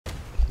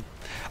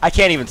I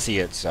can't even see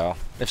it, so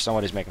if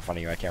somebody's making fun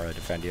of you, I can't really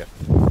defend you.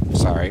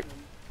 Sorry.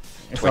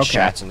 It's Twitch okay.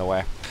 chat's in the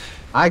way.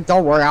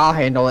 Don't worry, I'll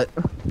handle it.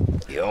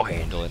 You'll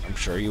handle it. I'm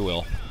sure you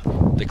will.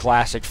 The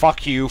classic,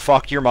 fuck you,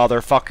 fuck your mother,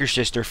 fuck your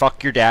sister,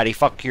 fuck your daddy,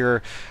 fuck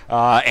your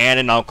aunt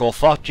and uncle,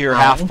 fuck your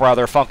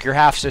half-brother, fuck your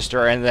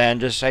half-sister, and then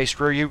just say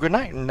screw you, good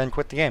night, and then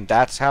quit the game.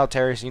 That's how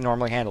Terry C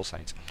normally handles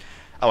things.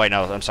 Oh wait,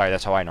 no, I'm sorry,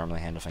 that's how I normally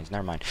handle things.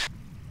 Never mind.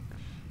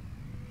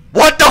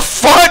 What the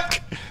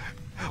fuck?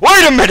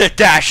 Wait a minute,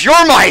 Dash,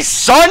 you're my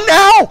son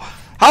now?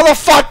 How the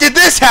fuck did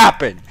this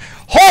happen?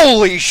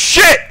 Holy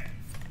shit!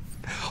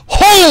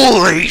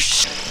 Holy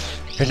shit!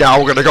 And now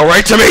we're gonna go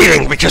right to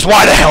meeting, because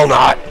why the hell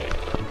not?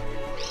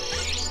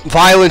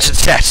 Violence and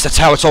sets, that's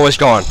how it's always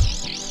gone.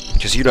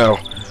 Because, you know,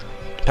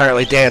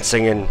 apparently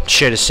dancing and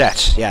shit is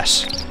sets,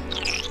 yes.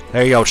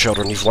 There you go,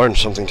 children, you've learned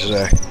something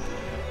today.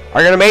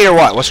 Are you gonna mate or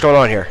what? What's going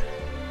on here?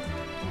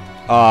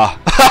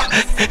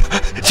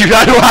 Do you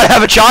not know how to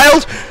have a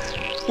child?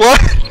 What?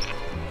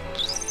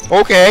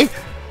 Okay.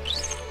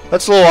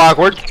 That's a little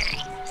awkward.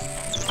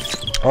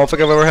 I don't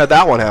think I've ever had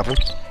that one happen.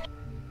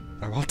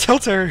 I won't tell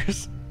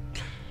Terriers.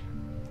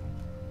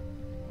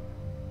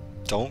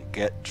 Don't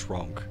get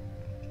drunk.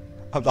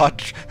 I'm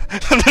not.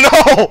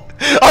 No!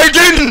 I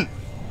didn't!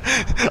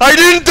 I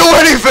didn't do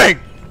anything!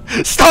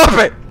 Stop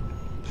it!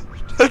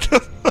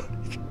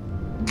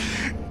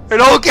 I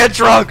don't get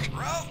drunk!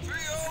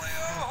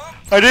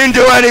 I didn't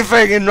do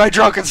anything in my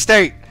drunken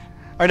state!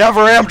 I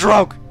never am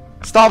drunk!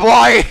 Stop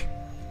lying!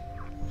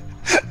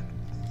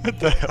 What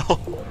the hell?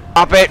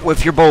 Stop it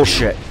with your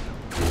bullshit.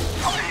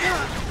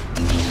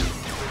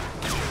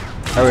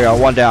 There we go,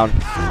 one down.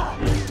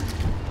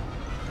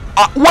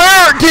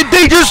 Where did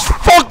they just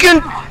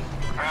fucking...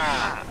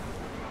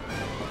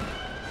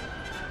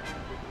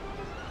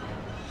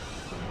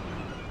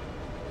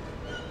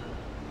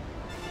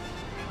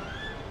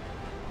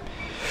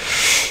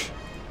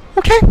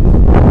 Okay.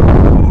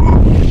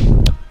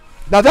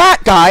 Now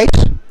that, guys,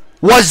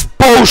 was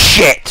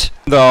bullshit!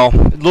 Though,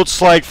 it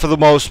looks like for the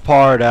most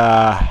part,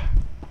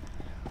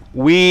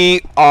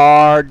 we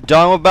are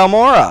done with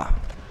Balmora.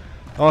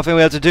 The only thing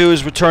we have to do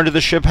is return to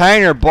the ship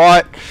hangar,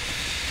 but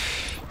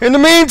in the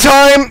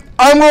meantime,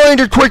 I'm going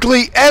to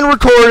quickly end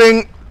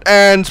recording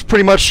and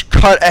pretty much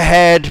cut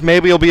ahead.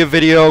 Maybe it'll be a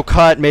video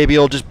cut, maybe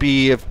it'll just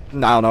be, I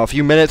don't know, a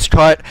few minutes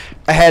cut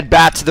ahead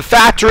back to the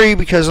factory,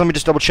 because let me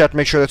just double check to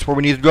make sure that's where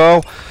we need to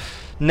go.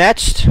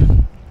 Next,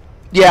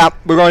 yeah,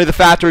 we're going to the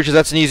factory because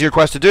that's an easier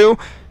quest to do.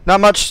 Not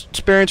much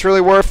experience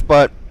really worth,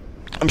 but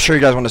I'm sure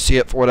you guys want to see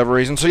it for whatever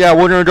reason. So yeah,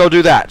 we're going to go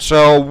do that.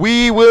 So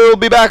we will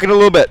be back in a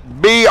little bit.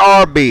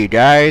 BRB,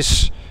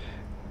 guys.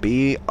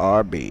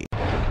 BRB.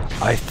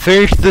 I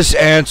think this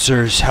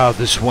answers how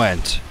this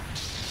went.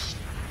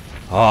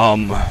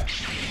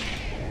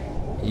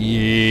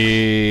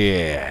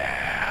 Yeah.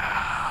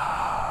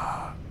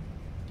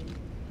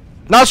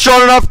 Not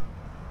strong enough.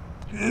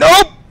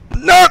 Nope.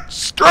 Not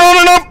strong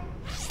enough.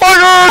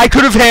 Fucker. I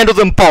could have handled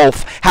them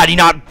both had he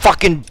not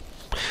fucking...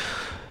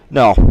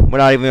 No, we're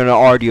not even going to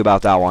argue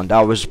about that one.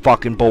 That was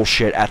fucking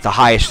bullshit at the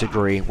highest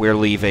degree. We're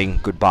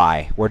leaving.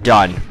 Goodbye. We're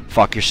done.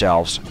 Fuck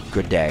yourselves.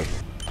 Good day.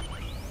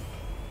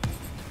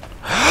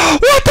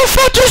 What the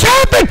fuck just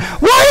happened?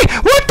 Why?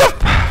 What the...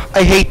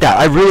 I hate that.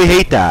 I really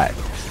hate that.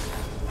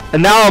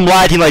 And now I'm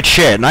lagging like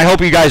shit, and I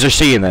hope you guys are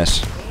seeing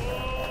this.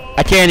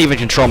 I can't even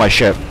control my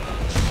ship.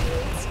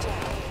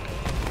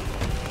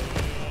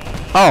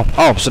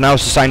 Oh, so now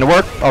it's assigned to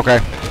work? Okay.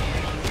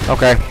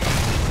 Okay.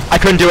 I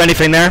couldn't do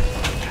anything there.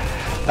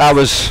 That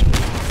was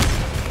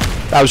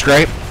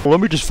great. Well, let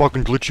me just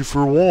fucking glitch you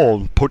for a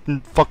wall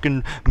and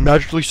fucking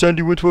magically send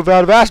you into a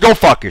vat of acid. Go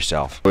fuck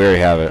yourself. We already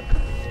have it.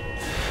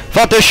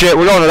 Fuck this shit.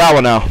 We're going to that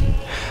one now.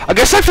 I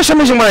guess like for some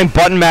reason when I'm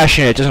button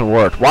mashing it doesn't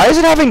work. Why is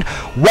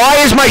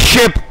my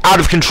ship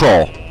out of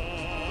control?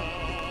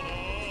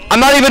 I'm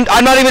not even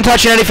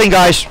touching anything,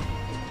 guys.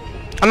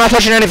 I'm not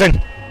touching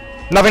anything.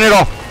 Nothing at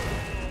all.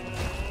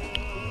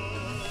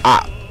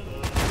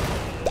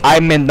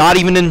 I'm not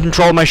even in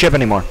control of my ship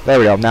anymore. There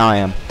we go. Now I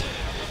am.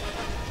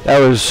 That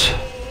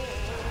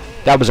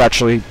was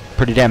actually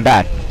pretty damn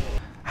bad.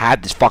 I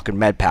had this fucking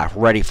med pack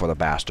ready for the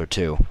bastard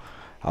too.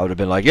 I would have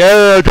been like,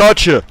 yeah, I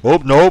gotcha.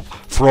 Oh, nope.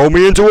 Throw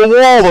me into a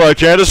wall that I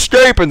can't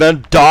escape and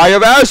then die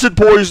of acid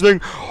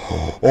poisoning.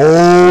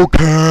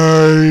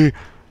 Okay.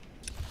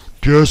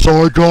 Guess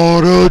I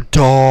gotta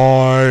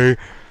die.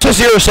 So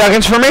 0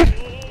 seconds for me?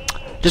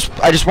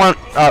 I just want,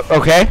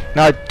 okay.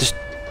 Now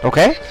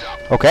okay.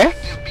 Okay.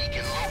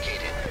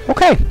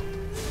 Okay.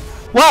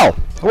 Well.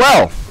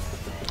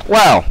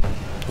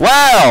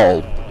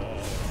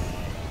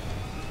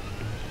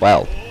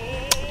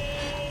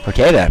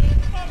 Okay then.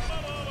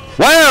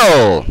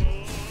 Well.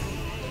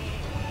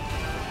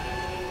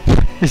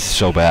 This is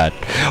so bad.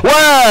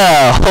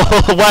 Well.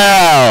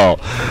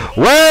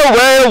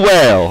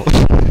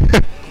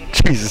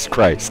 Jesus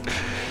Christ.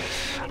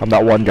 I'm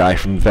that one guy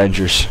from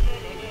Avengers.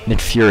 Nick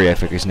Fury, I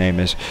think his name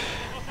is.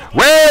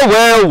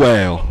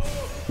 Well.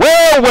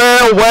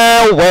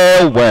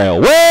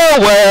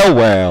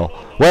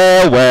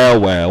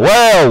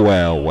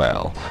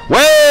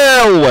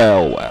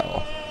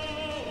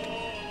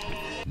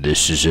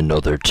 This is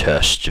another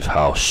test of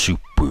how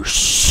super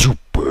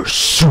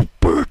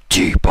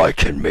deep I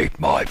can make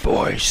my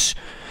voice.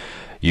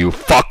 You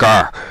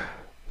fucker!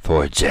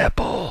 For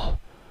example,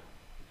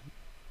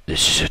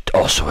 this is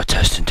also a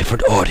test in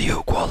different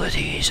audio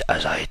qualities,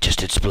 as I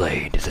just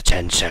explained at the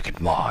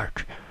 10-second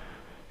mark.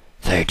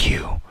 Thank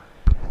you.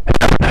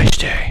 Have a nice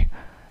day.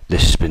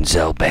 This has been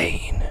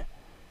Xel'crin,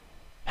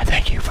 and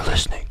thank you for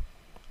listening.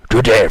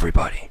 Good day,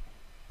 everybody.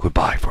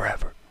 Goodbye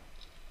forever.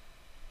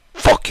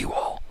 Fuck you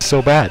all.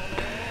 So bad.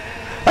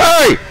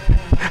 Hey!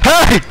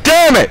 Hey!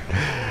 Damn it!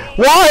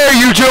 Why are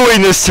you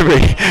doing this to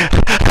me?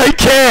 I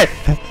can't!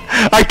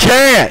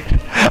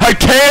 I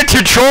can't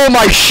control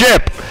my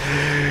ship!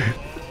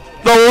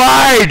 The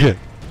lag!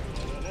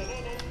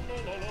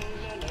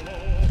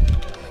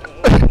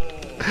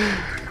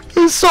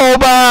 It's so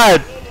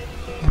bad!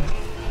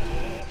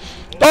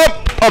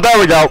 Oh, there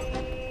we go.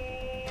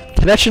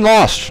 Connection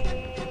lost.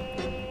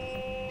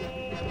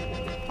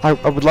 I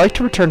would like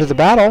to return to the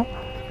battle.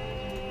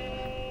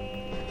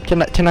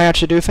 Can I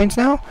actually do things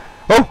now?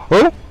 Oh!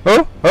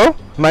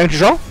 Am I in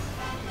control?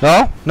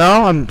 No,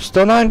 I'm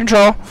still not in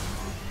control.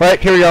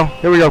 Wait, here we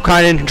go.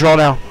 Kinda in control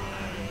now.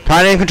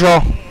 Kinda in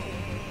control.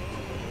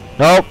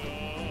 Nope.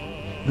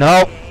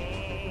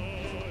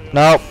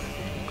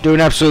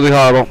 Doing absolutely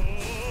horrible.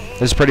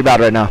 This is pretty bad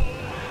right now.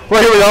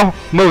 Well, here we go.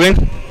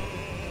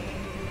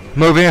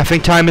 Moving. I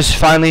think time has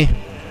finally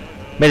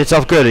made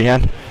itself good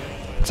again.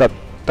 What's up?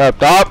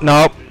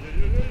 Nope.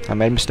 I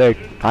made a mistake.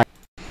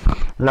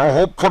 Now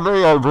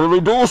hopefully I really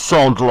do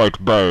sound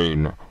like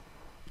Bane.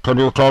 Can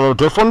you tell the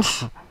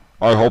difference?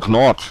 I hope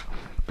not,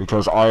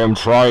 because I am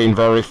trying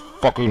very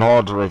fucking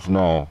hard right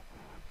now.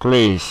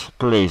 Please,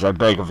 I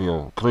beg of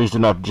you, please do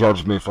not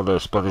judge me for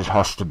this, but it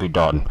has to be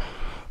done.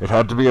 It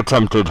had to be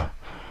attempted.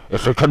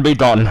 If it can be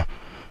done,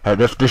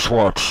 and if this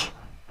works,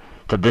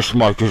 then this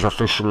mic is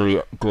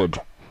officially good,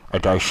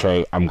 and I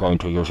say I'm going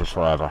to use it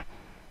forever.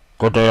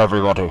 Good day,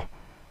 everybody,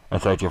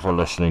 and thank you for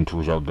listening to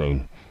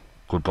Xel'crin.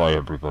 Goodbye,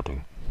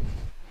 everybody.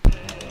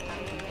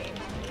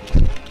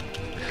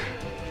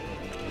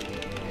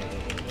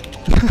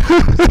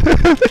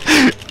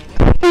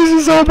 This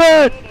is so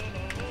bad.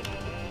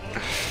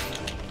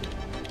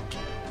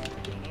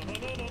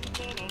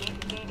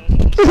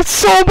 It's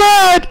so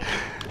bad.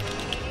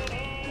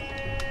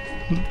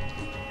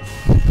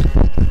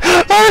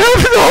 I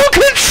have no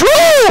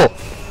control.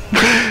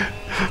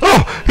 Oh,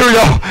 here we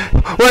go.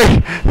 Wait,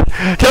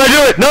 can I do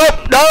it? Nope.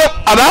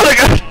 I'm out of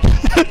it.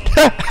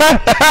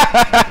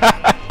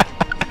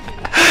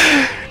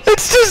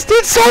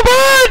 It's so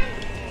bad.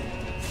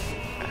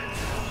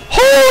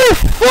 Holy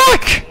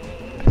fuck!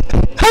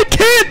 I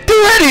can't do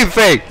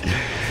anything!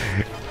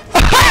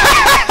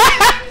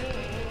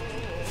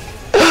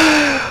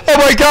 Oh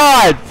my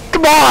god!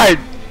 Come on!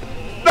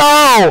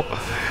 No!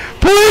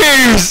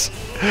 Please!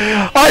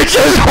 I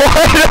just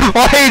want to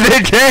play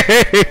the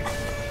game!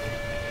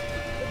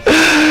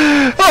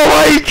 Oh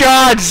my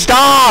god!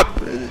 Stop!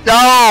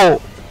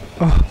 No!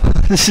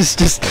 This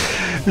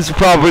is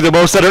probably the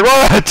most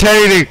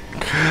entertaining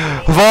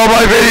of all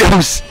my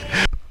videos!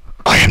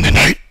 I am the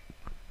knight.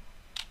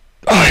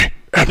 I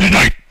am the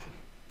knight.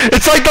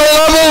 It's like the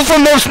level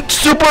from the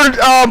Super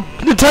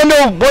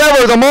Nintendo,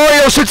 whatever, the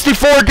Mario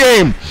 64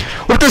 game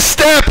with the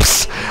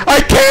steps. I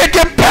can't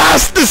get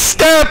past the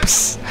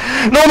steps.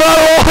 No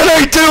matter what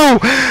I do,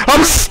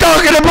 I'm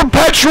stuck in a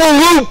perpetual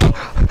loop.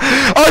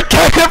 I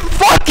can't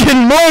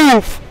fucking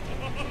move.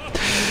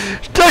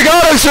 I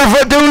gotta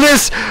do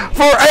this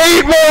for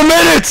 8 more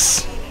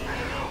minutes.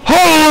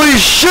 Holy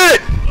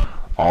shit.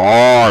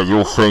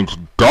 You think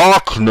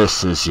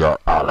darkness is your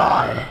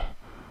ally?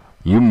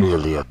 You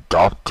merely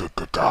adopted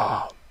the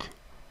dark.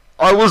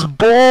 I was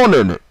born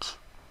in it,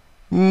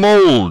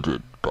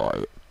 molded by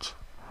it.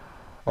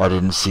 I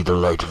didn't see the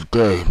light of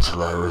day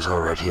until I was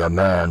already a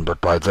man,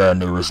 but by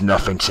then it was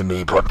nothing to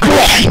me but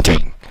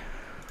grinding.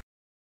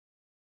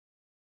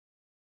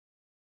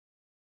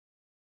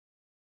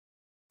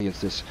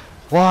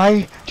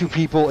 Why do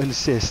people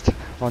insist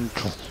on...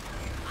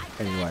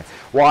 Anyway,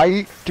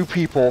 why do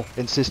people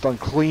insist on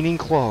cleaning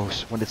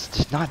clothes when it's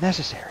just not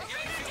necessary?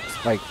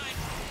 Like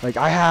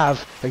I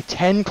have like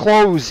 10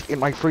 clothes in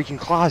my freaking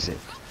closet.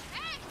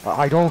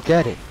 I don't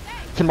get it.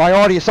 Can my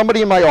audience,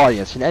 somebody in my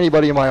audience, can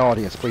anybody in my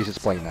audience please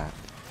explain that?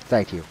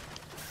 Thank you.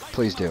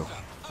 Please do.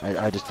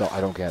 I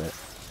don't get it.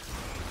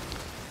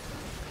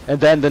 And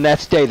then the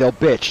next day they'll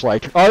bitch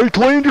like, I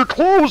cleaned your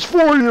clothes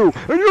for you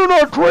and you're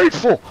not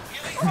grateful.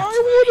 I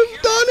would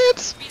have done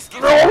it.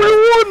 No, I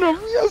wouldn't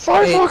have. Yes, I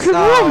fucking would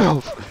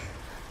have.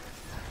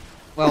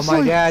 Well, It's my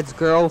like- dad's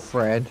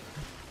girlfriend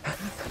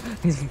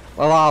is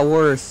a lot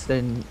worse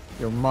than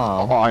your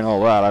mom. Oh, I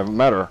know that. I've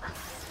met her.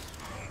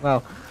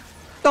 Well,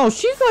 no,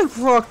 she's like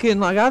fucking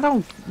like I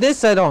don't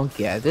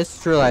get.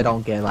 This truly I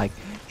don't get. Like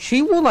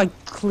she will like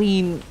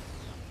clean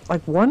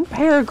like one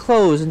pair of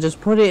clothes and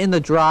just put it in the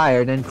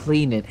dryer and then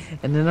clean it.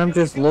 And then I'm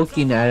just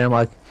looking at it. I'm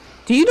like,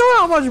 do you know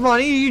how much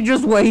money you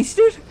just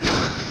wasted?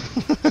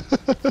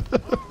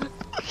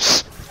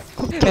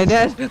 And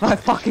then my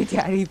fucking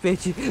daddy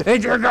bitch,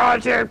 it's your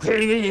goddamn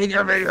TV and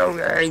your video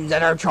games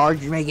that are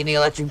charged making the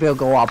electric bill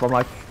go up. I'm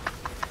like,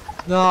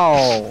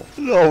 no.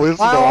 No, it's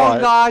My not.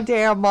 own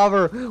goddamn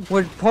mother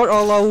would put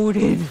a load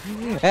in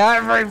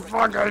every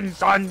fucking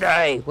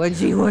Sunday when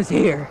she was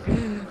here.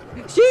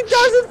 She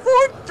does it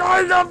 4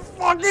 times a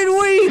fucking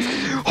week!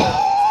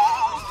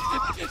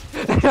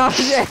 and I'm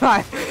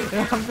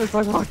just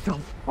like, what the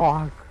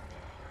fuck?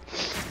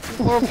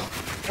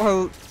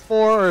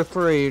 4 or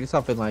 3 or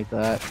something like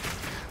that.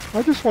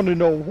 I just want to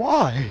know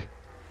why.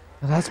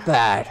 That's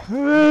bad.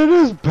 It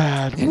is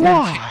bad.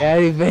 Why?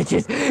 Daddy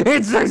bitches,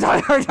 it's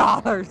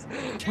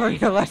 $600 for an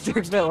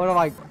electric bill. And I'm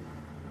like,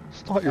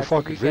 It's not your That's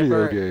what fucking you get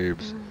video for-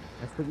 games.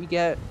 that's what you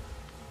get.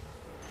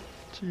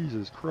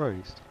 Jesus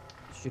Christ.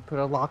 You should put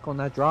a lock on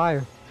that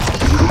dryer.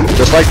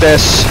 Just like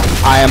this,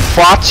 I am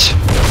fucked.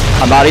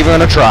 I'm not even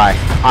gonna try.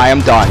 I am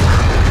done.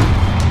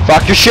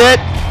 Fuck your shit.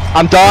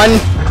 I'm done.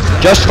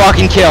 Just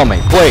fucking kill me,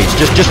 please.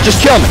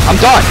 Just kill me. I'm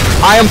done.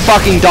 I am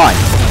fucking done.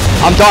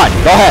 I'm done.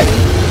 Go ahead.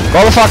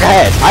 Go the fuck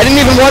ahead. I didn't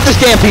even want this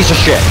damn piece of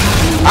shit.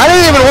 I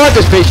didn't even want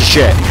this piece of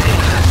shit.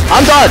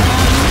 I'm done.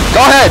 Go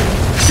ahead.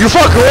 You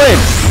fucking win.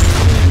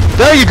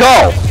 There you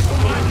go.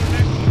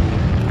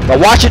 Now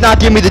watch it not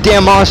give me the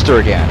damn monster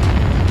again.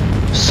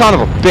 Son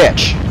of a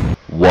bitch.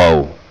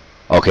 Whoa.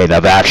 Okay, now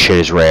that shit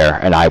is rare,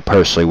 and I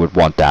personally would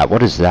want that.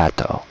 What is that,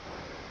 though?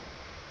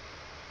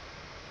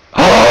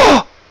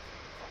 Oh!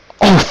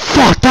 Oh,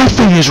 fuck! That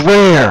thing is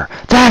rare!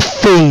 That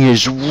thing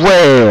is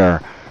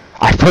rare!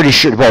 I'm pretty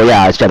sure... Well,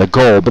 yeah, it's got a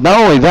gold, but not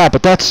only that,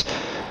 but that's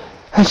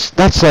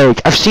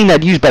like... I've seen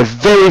that used by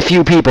very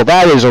few people.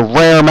 That is a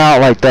rare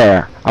amount right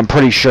there. I'm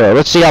pretty sure.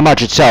 Let's see how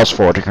much it sells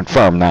for to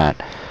confirm that.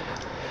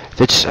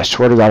 If it's... I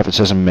swear to God, if it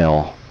says a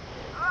mil.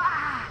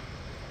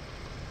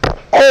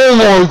 Oh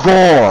my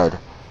God!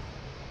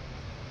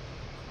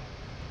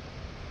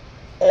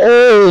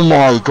 Oh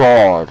my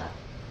God!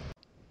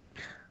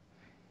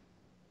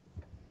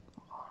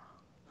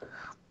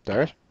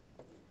 There?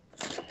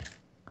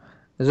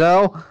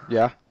 Zoe,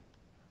 Yeah.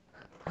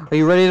 are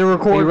you ready to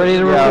record? Are you ready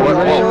to Yeah, record?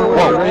 whoa, Ready to record?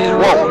 whoa, Ready to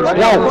whoa, record? Ready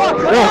to whoa,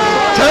 record?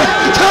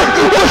 whoa!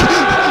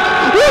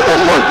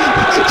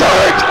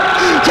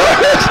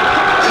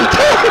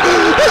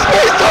 This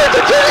place starts to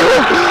continue!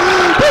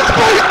 This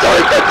place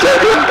starts to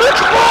continue!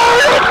 It's fine!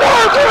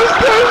 What is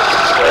this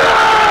shit?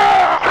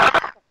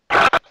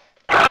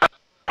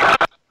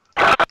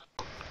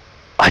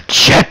 A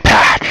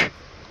jetpack!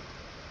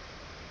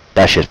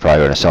 That shit's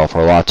probably gonna sell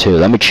for a lot too.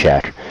 Let me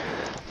check.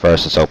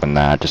 First, let's open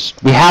that.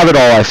 We have it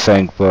all, I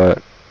think,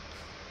 but...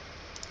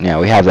 Yeah,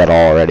 we have that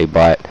all already,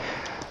 but...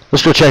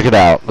 Let's go check it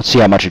out. Let's see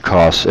how much it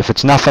costs. If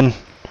it's nothing,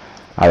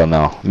 I don't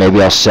know. Maybe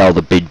I'll sell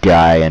the big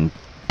guy and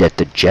get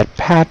the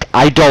jetpack?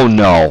 I don't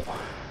know.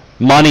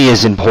 Money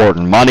is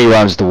important. Money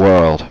runs the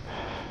world.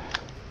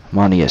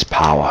 Money is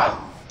power.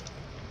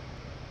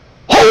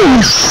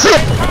 Holy shit!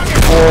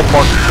 Oh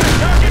fuck.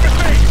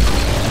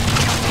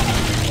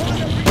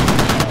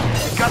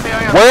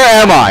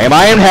 Where am I? Am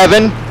I in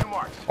heaven?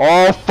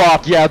 Oh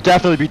fuck, yeah, I'll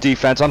definitely be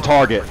defense on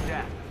target.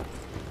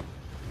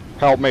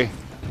 Help me.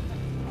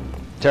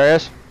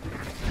 Terrius?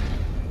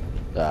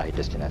 He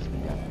disconnected me.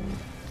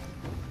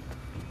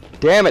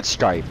 Damn it,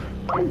 Skype.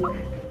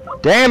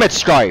 Damn it,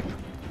 Skype!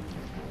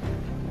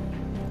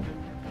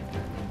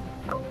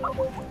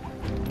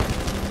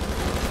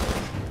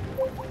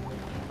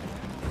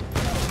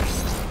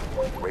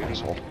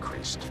 Rating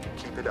increased.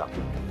 Keep it up.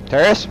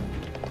 Terrius?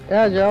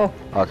 Yeah, Joe.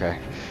 Okay.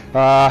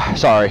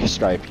 Sorry,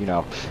 Skype, you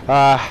know.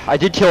 I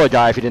did kill a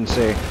guy if you didn't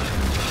see.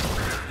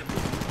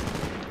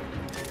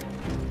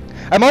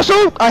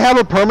 I have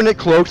a permanent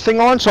cloak thing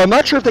on, so I'm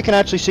not sure if they can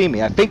actually see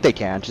me. I think they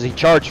can, because he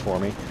charged for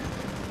me.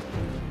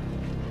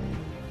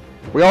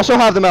 We also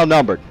have them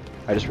outnumbered.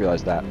 I just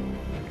realized that.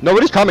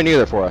 Nobody's coming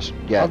either for us.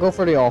 Yeah. I'll go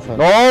for the offense.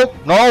 No,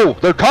 no,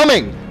 they're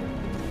coming!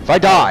 If I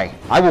die,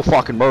 I will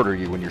fucking murder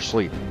you in your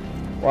sleep.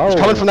 Whoa. He's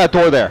coming from that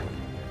door there.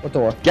 What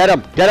door? Get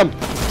him! Get him!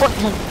 Fuck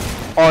you!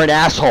 Are an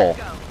asshole.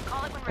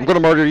 I'm gonna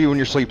murder you in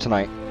your sleep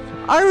tonight.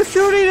 I was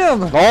shooting him!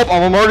 Nope, I'm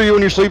gonna murder you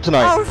in your sleep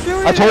tonight. I was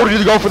shooting I told him! you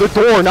to go for the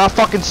door, not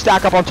fucking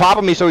stack up on top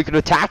of me so he could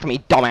attack me,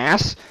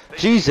 dumbass.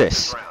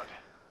 Jesus.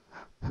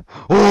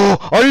 Oh,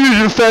 I need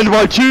to defend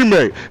my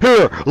teammate.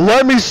 Here,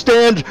 let me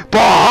stand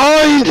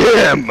behind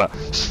him.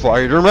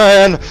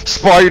 Spider-Man,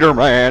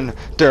 Spider-Man.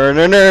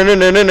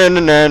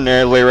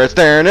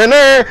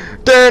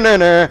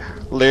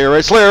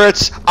 Lyrics,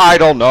 lyrics. I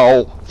don't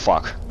know.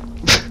 Fuck.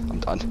 I'm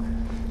done.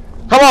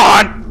 Come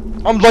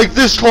on! I'm like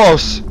this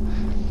close.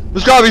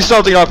 There's gotta be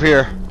something up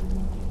here.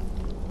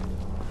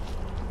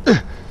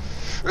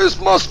 This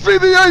must be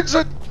the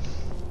exit.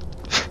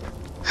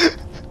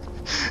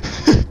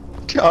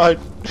 God.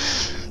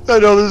 I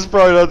know this is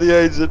probably not the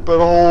exit, but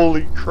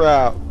holy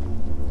crap.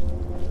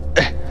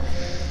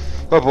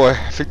 Oh boy,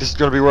 I think this is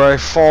gonna be where I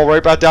fall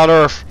right back down to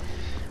earth.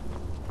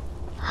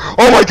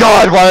 Oh my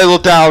God, why did I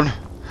look down?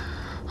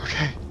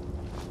 Okay.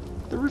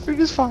 Everything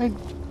is fine.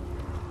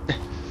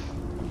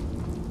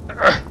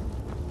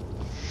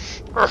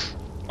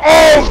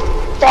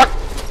 Oh, fuck!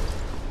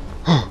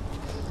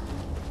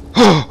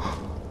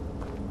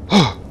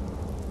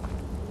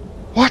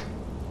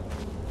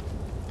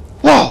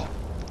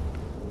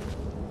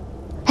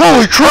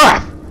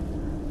 trap!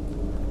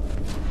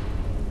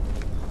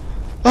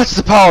 That's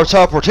the power of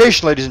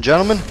teleportation, ladies and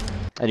gentlemen.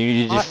 And you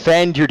need to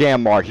defend your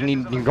damn mark.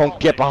 You don't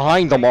get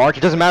behind the mark.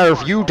 It doesn't matter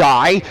if you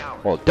die.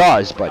 Well, it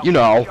does, but you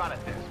know.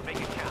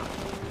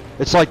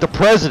 It's like the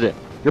president.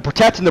 You're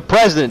protecting the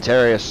president,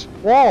 Terrius.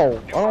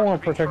 Whoa! I don't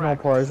want to protect my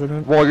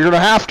president. Well, you're gonna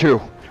have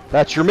to.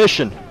 That's your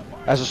mission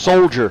as a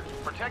soldier.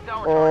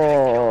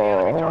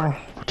 Oh.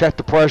 Protect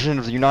the president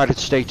of the United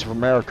States of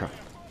America.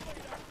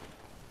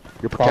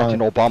 You're protecting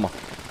Obama.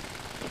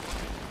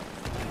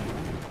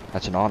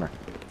 That's an honor.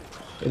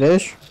 It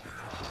is?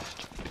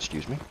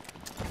 Excuse me?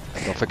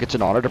 Don't think it's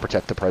an honor to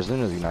protect the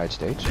president of the United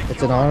States?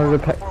 It's an honor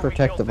to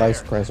protect the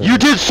vice president. You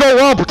did so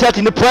well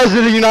protecting the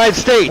president of the United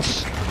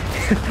States!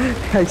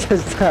 I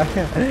just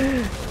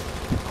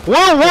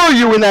Where were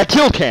you in that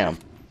kill cam?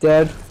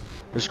 Dead.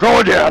 It's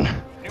going down.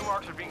 New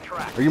marks are being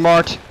tracked. Are you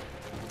marked?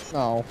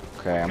 No.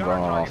 Okay, I'm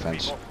going on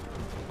offense.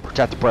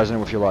 Protect the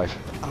president with your life.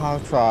 I'll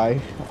try.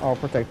 I'll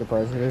protect the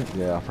president.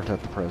 Yeah,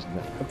 protect the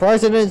president. The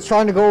president's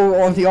trying to go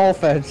on the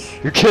offense.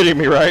 You're kidding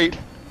me, right?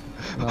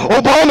 No.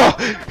 Obama!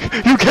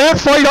 You can't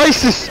fight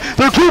ISIS!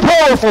 They're too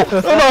powerful!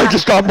 And I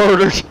just got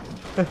murdered!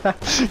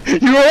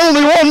 You're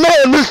only one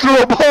man, Mr.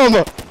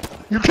 Obama!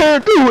 You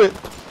can't do it!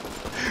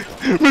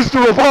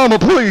 Mr. Obama,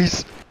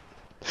 please!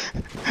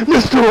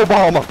 Mr.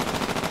 Obama!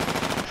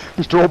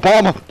 Mr.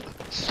 Obama!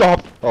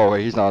 Stop! Oh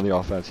wait, he's not on the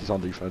offense, he's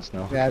on defense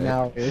now. Yeah,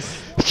 now it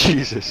is.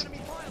 Jesus.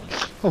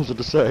 I was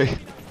gonna say.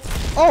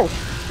 Oh,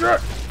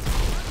 shit!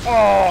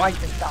 Oh, I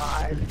just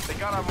died. They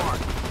got our mark.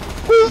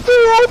 Mr.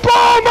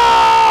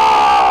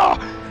 Obama!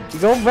 You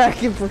go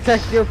back and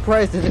protect your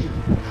president.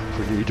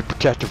 We need to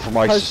protect him from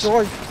Because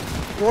ISIS.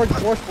 George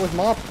Bush was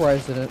my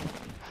president.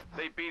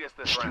 They beat us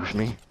this round.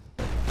 Excuse me.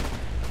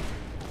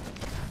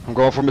 I'm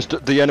going for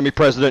the enemy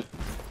president.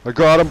 I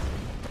got him.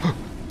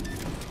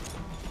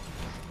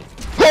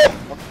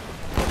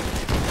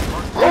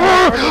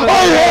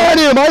 I had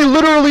him! I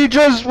literally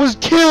just was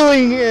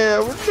killing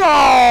him!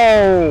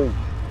 No!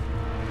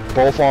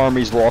 Both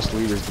armies lost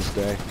leaders this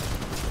day.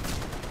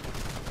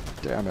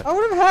 Damn it. I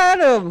would have had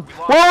him.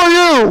 Where were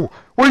you?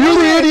 Were you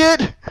the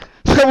idiot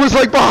that was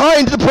like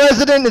behind the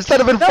president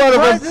instead of in front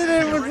of him? The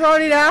president was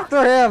running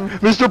after him.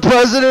 Mr.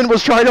 President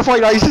was trying to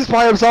fight ISIS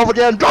by himself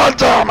again. God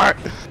damn it!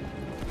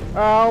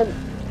 Oh.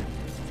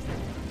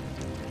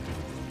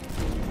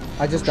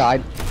 I just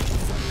died.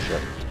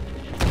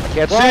 I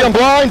can't see, I'm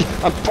blind!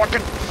 I'm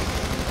fucking...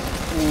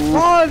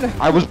 Run!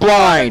 I was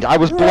blind, I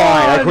was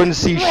blind, I couldn't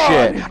see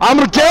shit.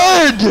 I'm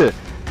dead!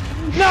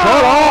 No!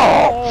 Shut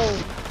up!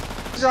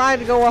 Trying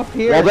to go up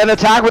here. Well then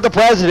attack with the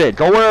president.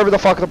 Go wherever the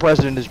fuck the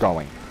president is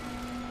going.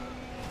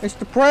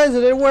 Mr.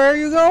 President, where are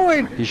you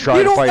going? He's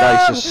trying to fight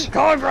ISIS.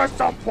 Congress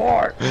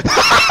support! Fuck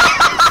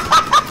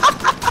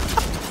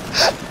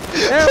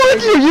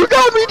you, you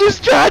got me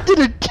distracted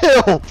and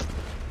killed!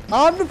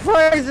 I'm the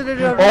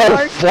president of the Oh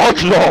United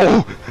fuck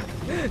no!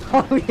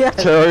 Oh yeah.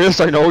 Terrius,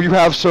 I know you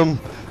have some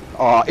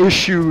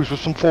issues with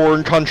some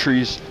foreign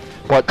countries,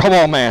 but come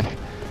on man.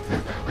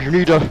 You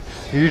need to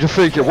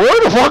figure, where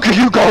the fuck are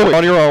you going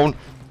on your own?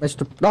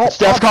 Mr. No, It's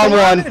DEFCON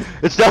 1!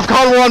 It's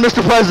DEFCON 1,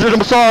 Mr. President,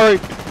 I'm sorry!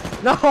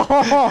 No!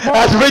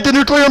 Activate the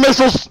nuclear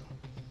missiles!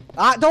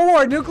 Don't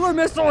worry, nuclear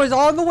missile is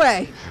on the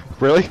way.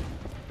 Really?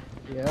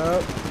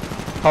 Yep.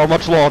 How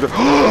much longer?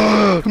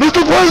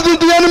 Mr. President,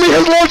 the enemy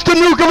has launched a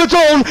nuke of its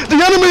own!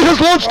 The enemy has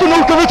launched a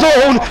nuke of its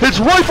own! It's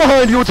right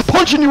behind you, it's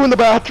punching you in the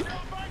back!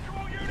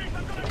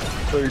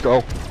 There you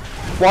go.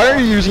 Why are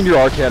you using your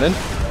arc cannon?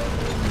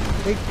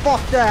 Hey,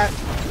 fuck that.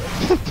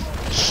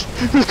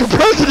 Mr.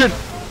 President!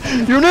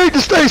 You need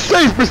to stay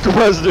safe, Mr.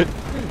 President!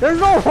 There's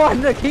no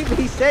one to keep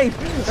me safe.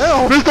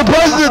 Mr.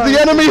 President,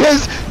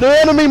 the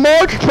enemy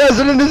Mark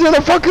president is in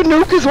a fucking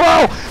nuke as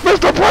well!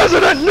 Mr.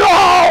 President,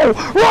 no!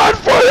 Run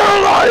for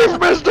your life,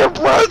 Mr.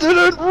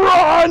 President,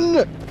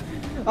 run!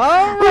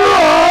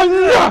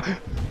 Run!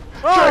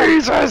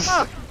 Jesus!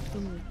 Fuck.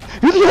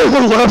 You're the only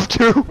one left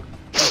too!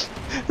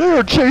 They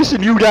are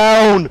chasing you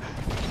down!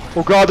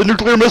 Oh god, the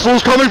nuclear missile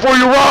is coming for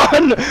you!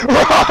 Run!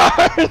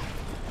 Run!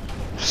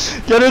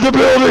 Get in the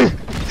building!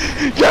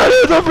 Get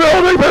in the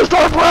building,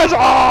 Mr.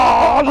 President!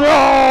 Oh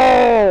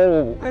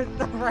no!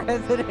 Mr.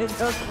 President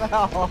just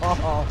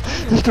fell.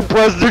 Mr.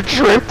 President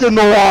tripped in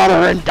the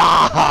water and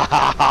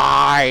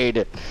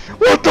died!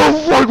 What the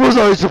fuck was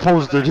I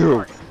supposed to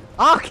do?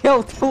 I'll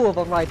kill two of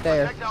them right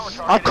there.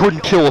 I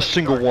couldn't kill a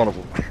single one of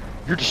them.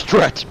 You're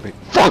distracting me.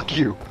 Fuck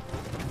you!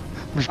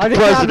 I Mr. didn't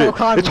have no President,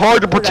 Congress it's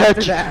hard to support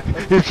protect after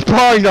you. that. It's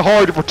kinda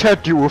hard to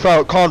protect you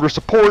without Congress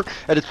support,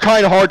 and it's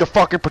kinda hard to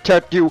fucking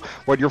protect you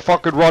when you're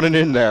fucking running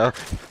in there.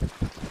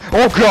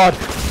 Oh god!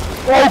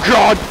 Oh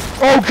god!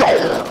 Oh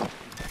god!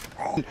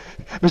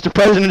 Mr.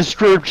 President is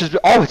screwed.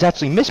 Oh, it's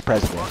actually Miss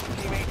President.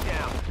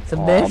 It's a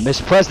Oh, miss.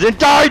 Miss President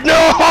died!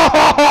 No!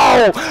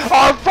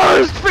 Our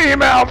first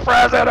female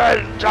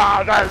president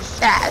got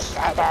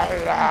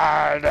assassinated!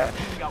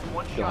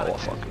 Oh,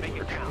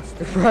 fucking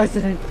The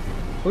president.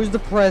 Who's the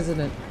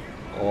president?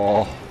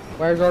 Oh.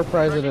 Where's our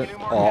president?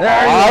 Oh,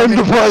 I'm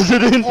the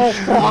president! Oh,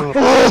 fuck.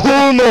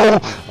 Oh no!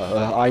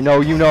 I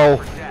know you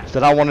know.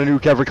 that I want to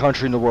nuke every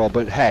country in the world,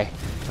 but hey,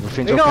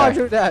 everything's We okay. gotta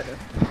do that.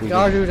 We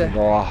gotta do that.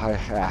 Oh,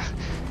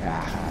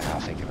 I'll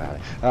think about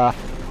it.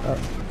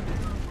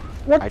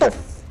 What the?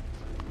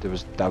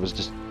 That was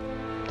just.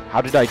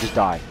 How did I just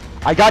die?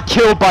 I got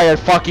killed by a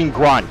fucking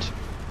grunt.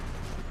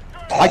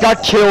 I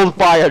got killed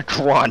by a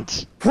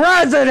grunt.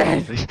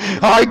 President!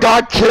 I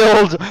got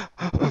killed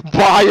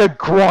by a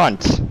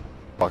grunt.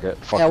 Fuck it.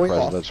 Fuck Yeah, the we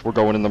presidents. We're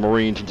going in the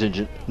Marine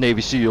contingent.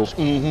 Navy SEALs.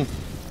 Navy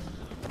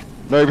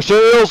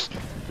SEALs!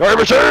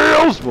 Navy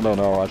SEALs! Well,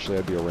 no, actually,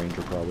 I'd be a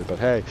Ranger probably, but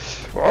hey.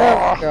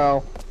 There we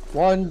go.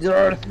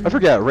 100. I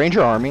forget.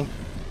 Ranger Army.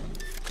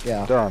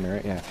 Yeah. They're Army,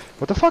 right? Yeah.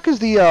 What the fuck is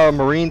the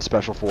Marine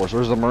Special Force?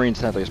 Or is the Marines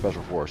technically a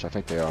Special Force? I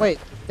think they are. Wait,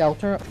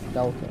 Delta?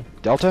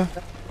 Delta?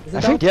 Is it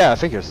I think, Delta? yeah, I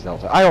think it's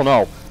Delta. I don't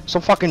know.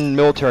 Some fucking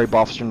military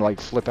buffs are gonna like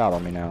flip out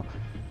on me now.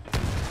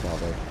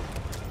 Probably.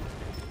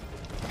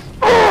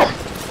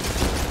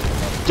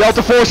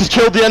 Delta Force has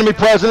killed the enemy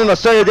president. I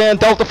say again,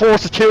 Delta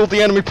Force has killed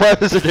the enemy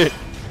president.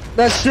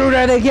 Let's do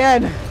that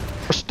again.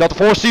 Delta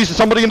Force sees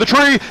somebody in the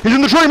tree. He's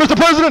in the tree, Mr.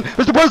 President.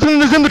 Mr.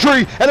 President is in the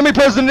tree. Enemy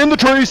president in the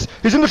trees.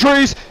 He's in the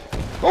trees.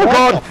 Oh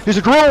God, he's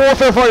a guerrilla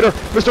warfare fighter.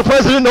 Mr.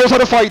 President knows how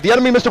to fight. The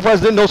enemy, Mr.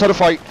 President, knows how to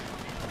fight.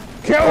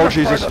 Oh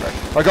Jesus!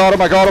 I got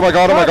him! I got him! I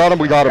got him! I got him!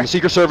 We got him! The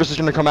Secret Service is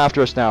gonna come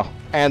after us now,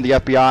 and the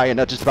FBI, and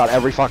that's just about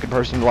every fucking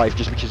person in life,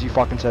 just because you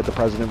fucking said the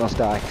president must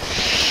die.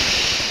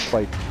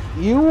 Like,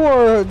 You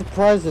were the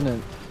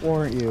president,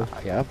 weren't you?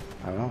 yeah,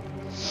 I don't know.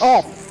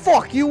 Oh,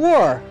 fuck, you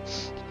were!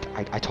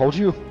 I told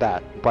you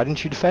that. Why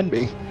didn't you defend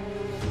me?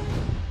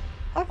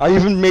 I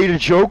even made a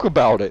joke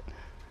about it.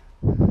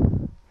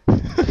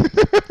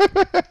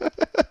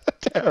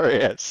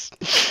 Darius.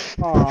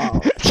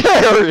 Oh.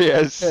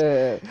 Darius.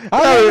 I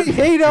really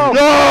hate him!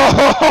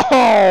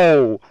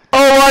 No!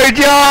 Oh my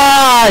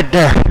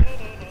God!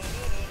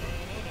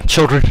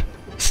 Children,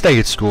 stay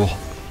at school.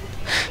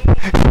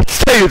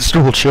 Stay at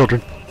school,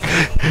 children.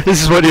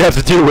 This is what you have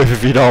to deal with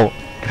if you don't.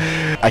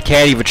 I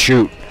can't even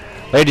shoot.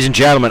 Ladies and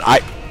gentlemen,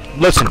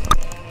 listen.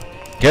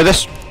 Hear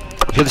this?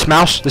 Hear this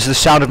mouse? This is the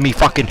sound of me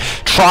fucking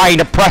trying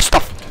to press the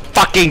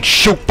fucking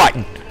shoot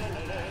button.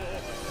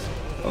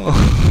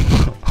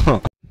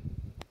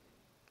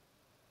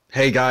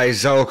 Hey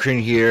guys,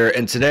 Xel'crin here,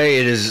 and today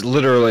it is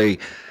literally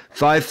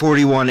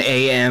 5:41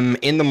 a.m.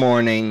 in the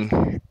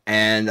morning,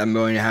 and I'm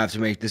going to have to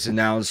make this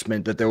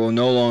announcement that there will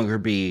no longer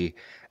be,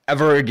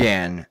 ever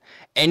again,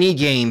 any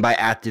game by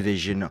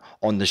Activision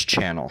on this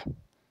channel.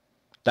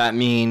 That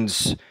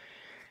means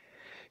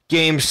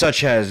games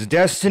such as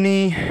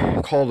Destiny,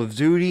 Call of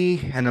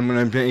Duty, and I'm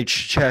going to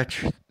check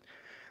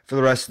for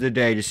the rest of the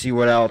day to see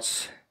what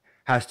else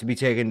has to be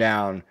taken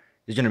down,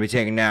 is going to be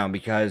taken down,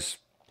 because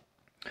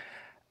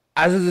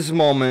as of this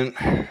moment,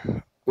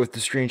 with the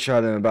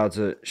screenshot I'm about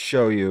to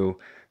show you,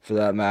 for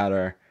that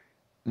matter,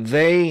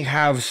 they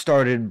have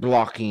started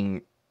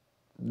blocking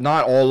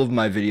not all of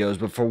my videos,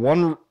 but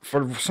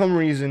for some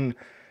reason,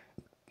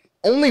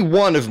 only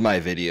one of my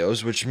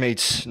videos, which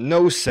makes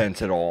no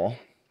sense at all.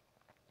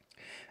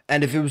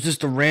 And if it was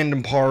just a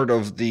random part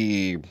of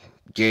the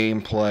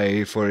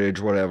gameplay, footage,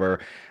 whatever,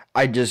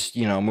 I'd just,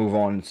 move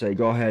on and say,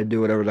 go ahead,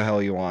 do whatever the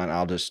hell you want.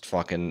 I'll just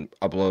fucking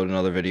upload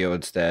another video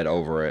instead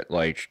over it,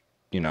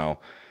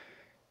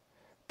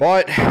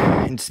 But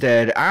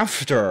instead,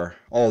 after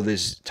all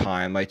this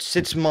time, like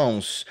 6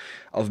 months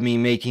of me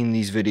making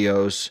these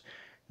videos,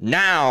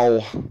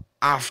 now,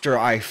 after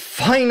I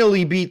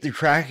finally beat the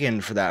Kraken,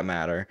 for that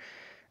matter,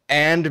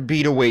 and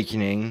beat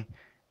Awakening,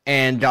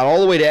 and got all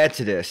the way to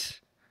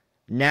Exodus,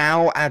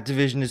 now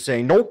Activision is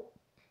saying, nope,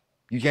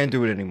 you can't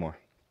do it anymore.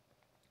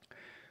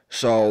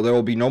 So there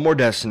will be no more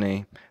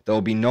Destiny, there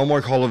will be no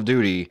more Call of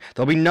Duty,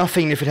 there'll be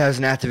nothing if it has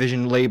an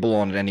Activision label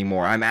on it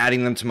anymore. I'm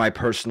adding them to my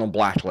personal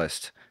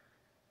blacklist.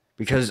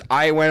 Because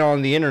I went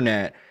on the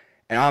internet,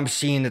 and I'm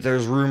seeing that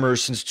there's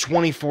rumors since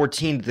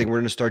 2014 that they were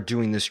going to start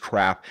doing this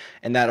crap,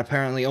 and that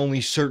apparently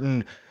only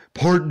certain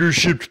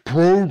partnership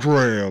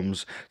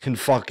programs can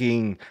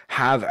fucking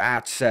have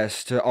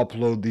access to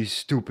upload these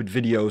stupid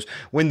videos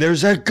when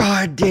there's a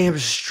goddamn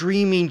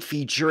streaming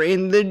feature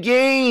in the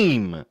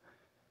game.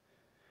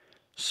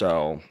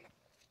 So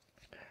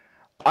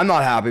I'm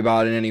not happy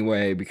about it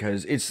anyway,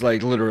 because it's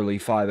like literally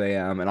 5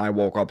 a.m. and I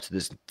woke up to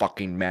this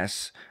fucking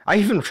mess. I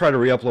even tried to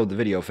re-upload the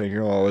video thinking,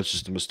 oh, it's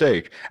just a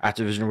mistake.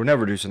 Activision would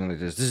never do something like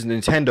this. This is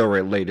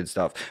Nintendo-related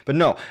stuff. But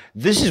no,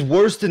 this is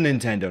worse than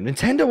Nintendo.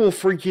 Nintendo will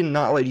freaking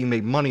not let you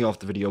make money off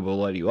the video, but will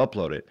let you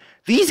upload it.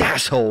 These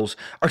assholes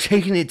are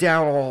taking it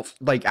down all,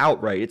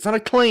 outright. It's not a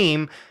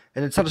claim,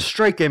 and it's not a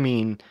strike,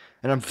 and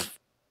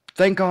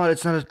thank God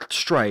it's not a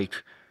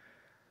strike.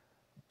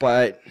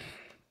 But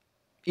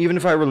even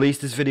if I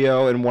released this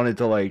video and wanted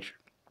to,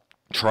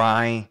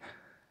 try,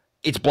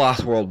 it's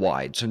blocked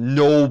worldwide, so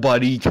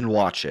nobody can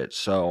watch it,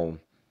 so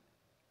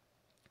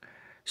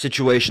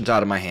situation's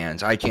out of my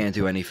hands. I can't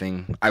do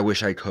anything. I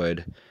wish I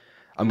could.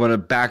 I'm going to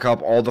back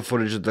up all the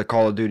footage of the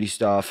Call of Duty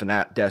stuff and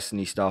that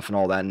Destiny stuff and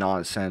all that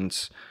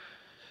nonsense,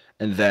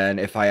 and then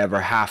if I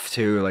ever have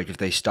to, if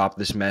they stop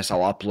this mess,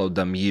 I'll upload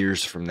them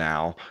years from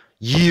now,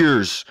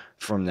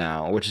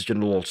 which is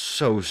going to look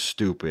so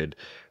stupid.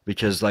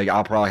 because like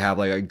I'll probably have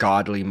like a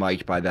godly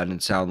mic by then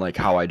and sound like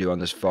how I do on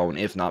this phone,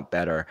 if not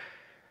better.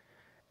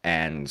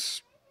 And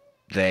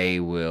they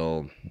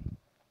will,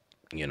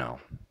 you know,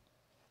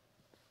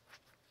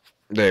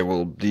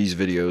 these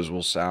videos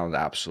will sound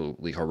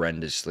absolutely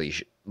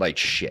horrendously like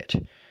shit.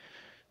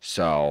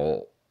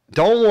 So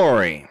don't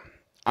worry,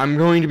 I'm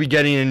going to be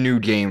getting a new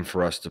game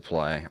for us to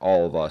play,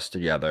 all of us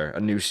together, a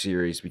new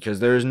series, because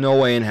there's no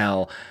way in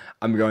hell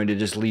I'm going to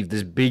just leave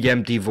this big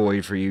empty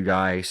void for you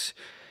guys.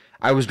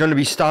 I was going to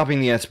be stopping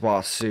the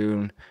Xbox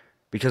soon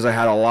because I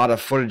had a lot of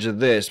footage of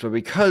this, but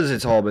because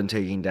it's all been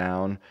taken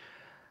down,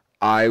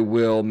 I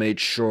will make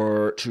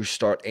sure to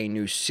start a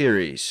new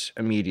series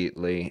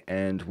immediately,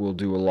 and we'll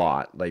do a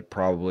lot, like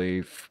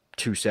probably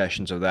 2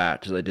 sessions of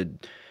that, because I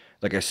did,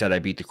 like I said, I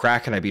beat the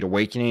Kraken, I beat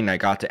Awakening, I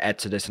got to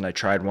Exodus, and I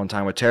tried one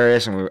time with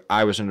Terrius, and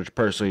I was going to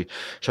personally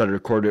try to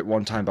record it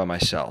one time by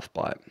myself,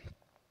 but...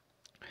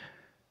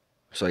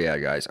 So yeah,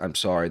 guys, I'm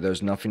sorry,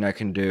 there's nothing I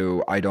can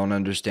do, I don't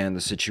understand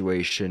the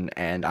situation,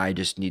 and I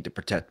just need to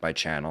protect my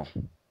channel.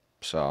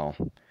 So,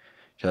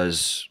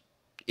 because,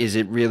 is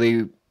it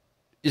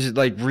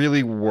like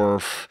really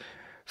worth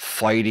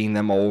fighting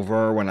them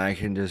over when I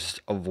can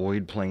just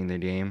avoid playing the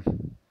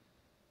game?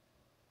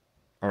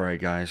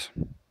 Alright guys,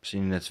 see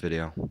you in the next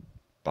video.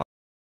 Bye.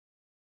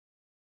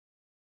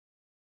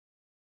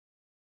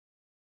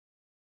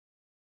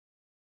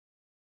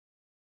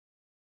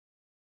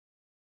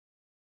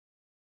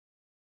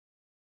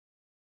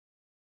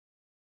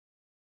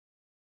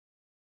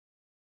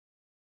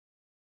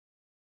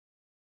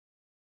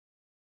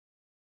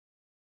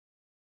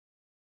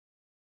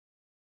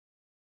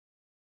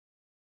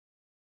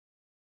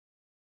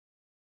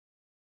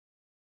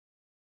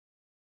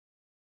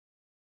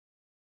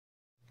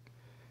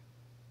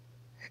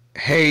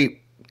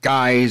 Hey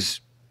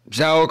guys,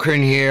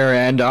 Xel'crin here,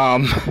 and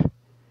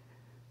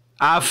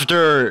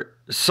after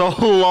so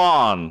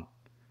long,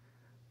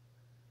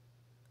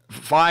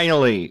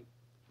 finally,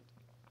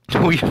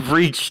 we've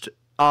reached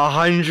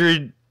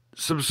 100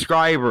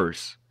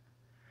 subscribers.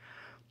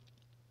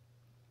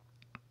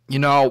 You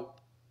know,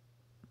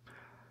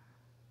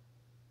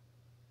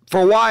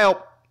 for a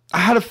while, I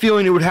had a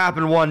feeling it would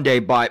happen one day,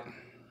 but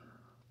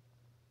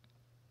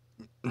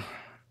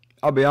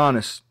I'll be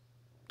honest,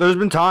 there's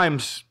been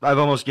times I've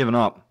almost given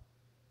up.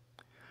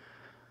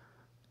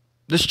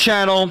 This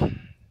channel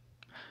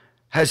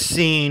has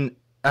seen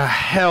a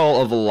hell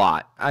of a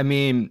lot. I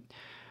mean,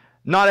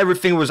 not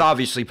everything was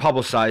obviously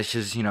publicized,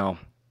 because, you know,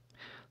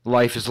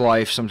 life is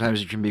life.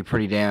 Sometimes it can be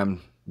pretty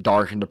damn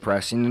dark and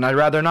depressing, and I'd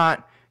rather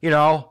not, you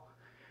know,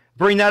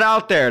 bring that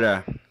out there.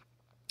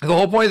 The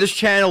whole point of this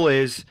channel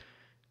is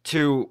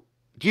to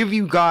give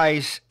you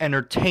guys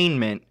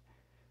entertainment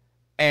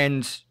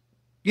and,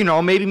 you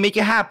know, maybe make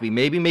you happy,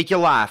 maybe make you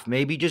laugh,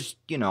 maybe just,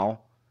 you know,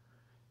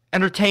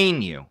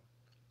 entertain you.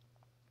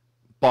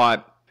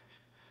 But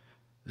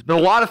there's been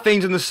a lot of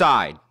things on the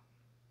side.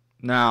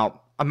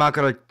 Now, I'm not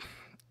going to,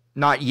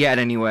 not yet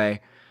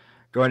anyway,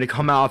 going to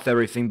come out with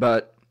everything,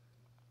 but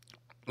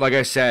like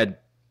I said,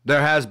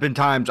 there has been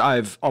times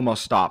I've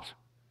almost stopped.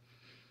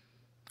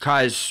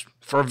 Because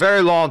for a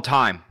very long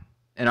time,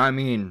 and I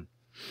mean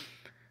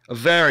a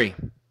very,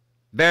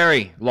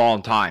 very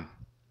long time,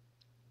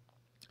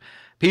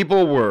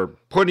 people were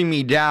putting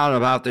me down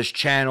about this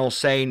channel,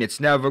 saying it's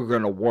never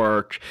going to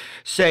work,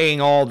 saying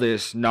all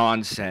this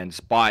nonsense,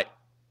 but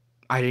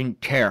I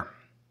didn't care.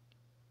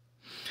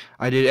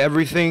 I did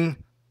everything,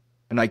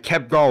 and I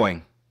kept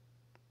going.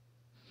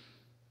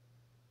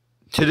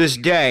 To this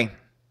day,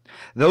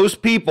 those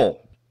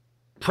people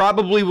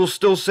probably will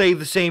still say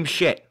the same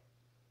shit.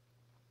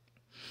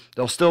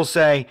 They'll still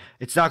say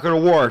it's not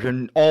going to work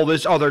and all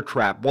this other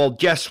crap. Well,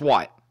 guess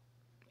what?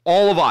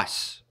 All of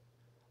us,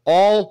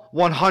 all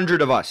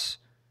 100 of us,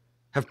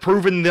 have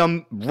proven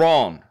them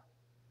wrong.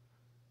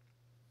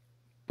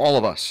 All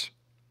of us.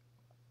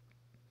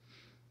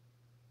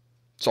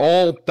 It's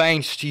all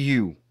thanks to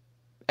you.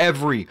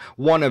 Every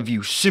one of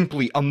you,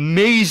 simply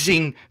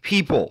amazing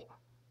people.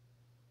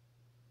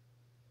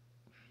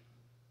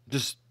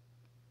 Just,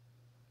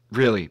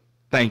 really,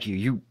 thank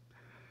you.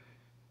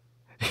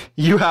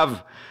 You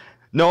have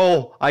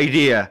no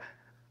idea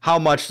how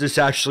much this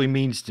actually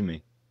means to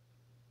me.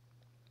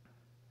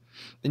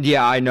 And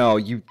yeah, I know,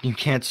 you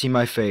can't see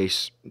my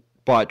face,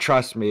 but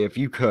trust me, if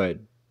you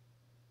could.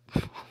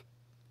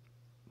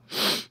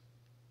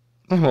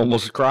 I'm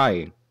almost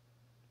crying.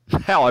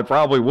 Hell, I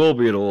probably will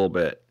be in a little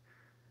bit.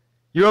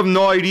 You have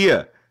no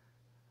idea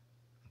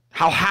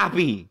how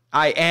happy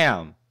I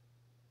am.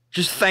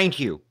 Just thank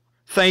you.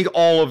 Thank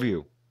all of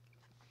you.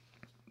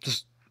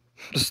 Just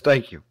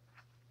thank you.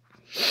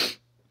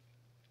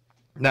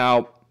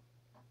 Now,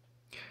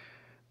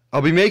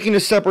 I'll be making a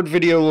separate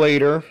video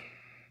later.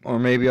 Or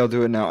maybe I'll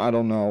do it now. I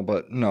don't know.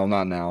 But no,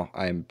 not now.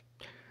 I'm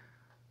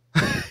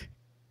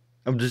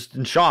just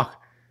in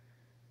shock.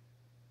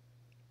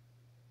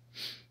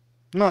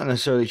 Not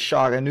necessarily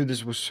shocked. I knew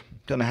this was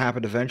going to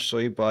happen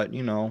eventually. But,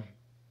 you know.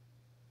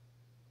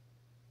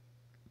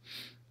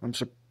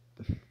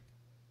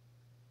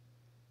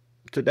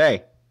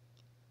 Today.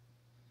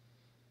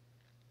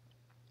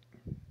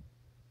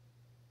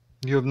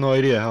 You have no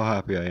idea how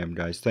happy I am,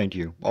 guys. Thank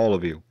you. All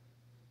of you.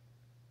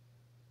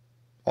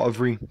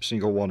 Every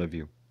single one of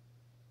you.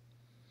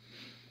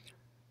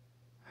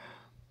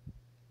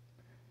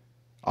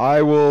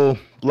 I will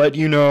let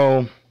you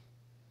know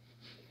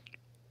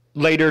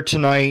later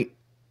tonight,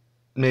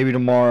 maybe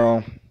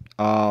tomorrow,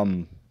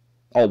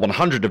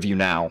 100 of you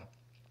now,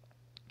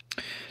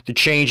 the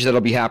change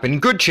that'll be happening.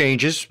 Good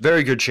changes,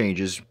 very good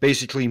changes.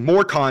 Basically,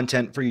 more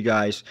content for you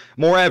guys,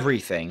 more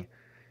everything.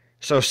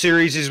 So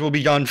series will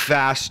be done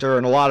faster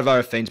and a lot of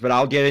other things, but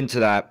I'll get into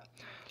that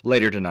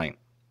later tonight.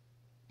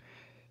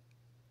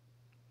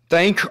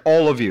 Thank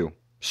all of you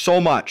so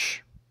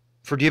much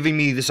for giving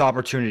me this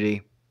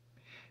opportunity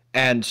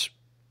and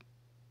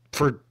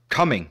for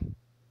coming.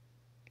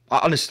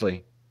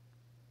 Honestly,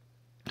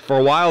 for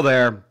a while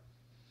there,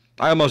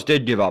 I almost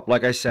did give up,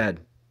 like I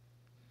said.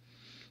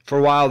 For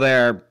a while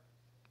there,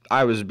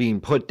 I was being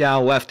put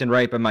down left and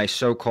right by my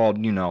so-called,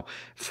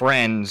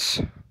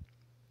 friends.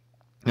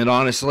 And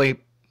honestly,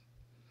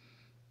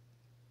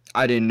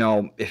 I didn't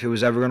know if it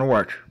was ever going to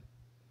work.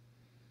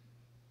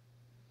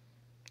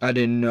 I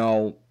didn't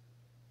know,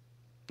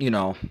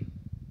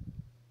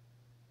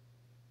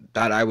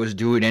 that I was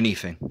doing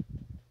anything.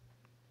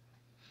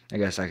 I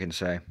guess I can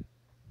say.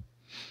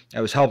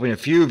 I was helping a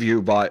few of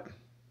you, but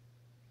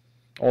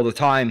all the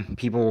time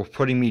people were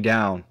putting me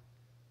down.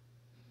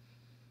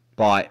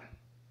 But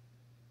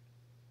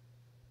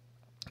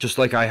just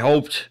like I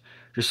hoped,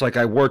 just like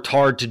I worked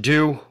hard to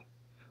do,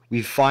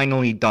 we've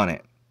finally done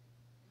it.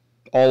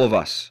 All of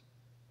us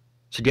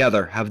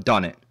together have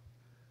done it.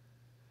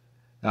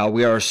 Now,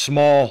 we are a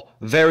small,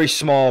 very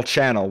small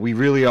channel. We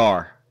really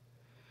are.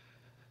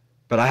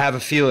 But I have a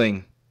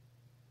feeling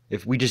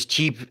if we just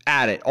keep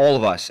at it, all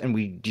of us, and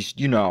we just,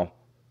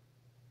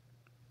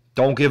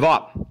 don't give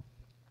up,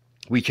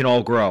 we can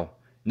all grow.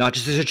 Not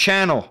just as a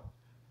channel,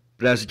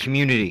 but as a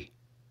community.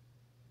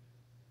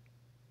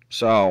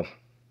 So,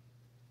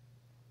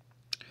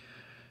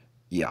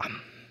 yeah.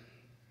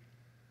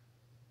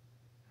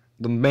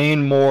 The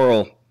main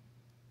moral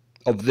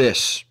of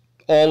this,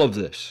 all of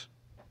this,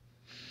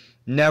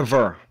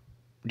 never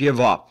give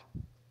up,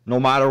 no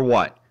matter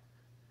what.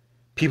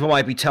 People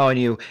might be telling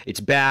you it's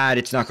bad,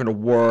 it's not going to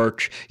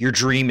work, your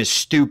dream is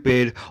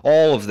stupid,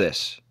 all of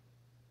this.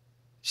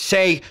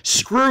 Say,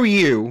 screw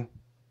you,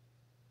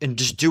 and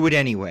just do it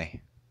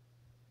anyway.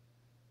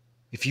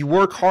 If you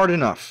work hard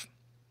enough,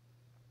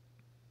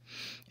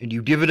 and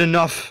you give it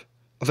enough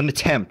of an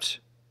attempt,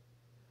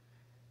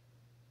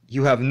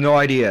 you have no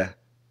idea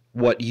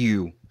what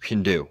you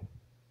can do.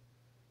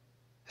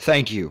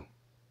 Thank you,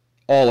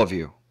 all of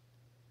you.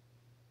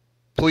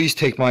 Please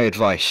take my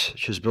advice,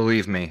 just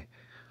believe me.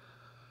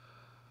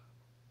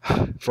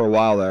 For a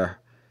while there,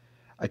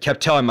 I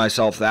kept telling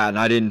myself that, and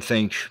I didn't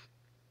think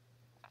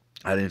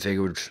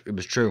it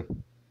was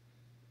true.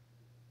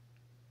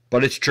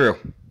 But it's true.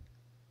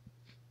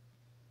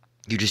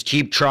 You just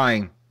keep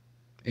trying,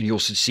 and you'll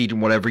succeed in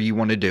whatever you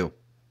want to do.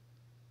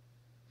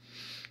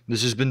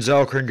 This has been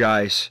Xel'crin,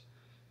 guys,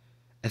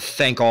 and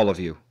thank all of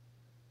you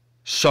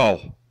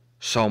so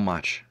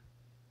much.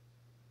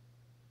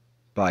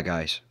 Bye,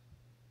 guys.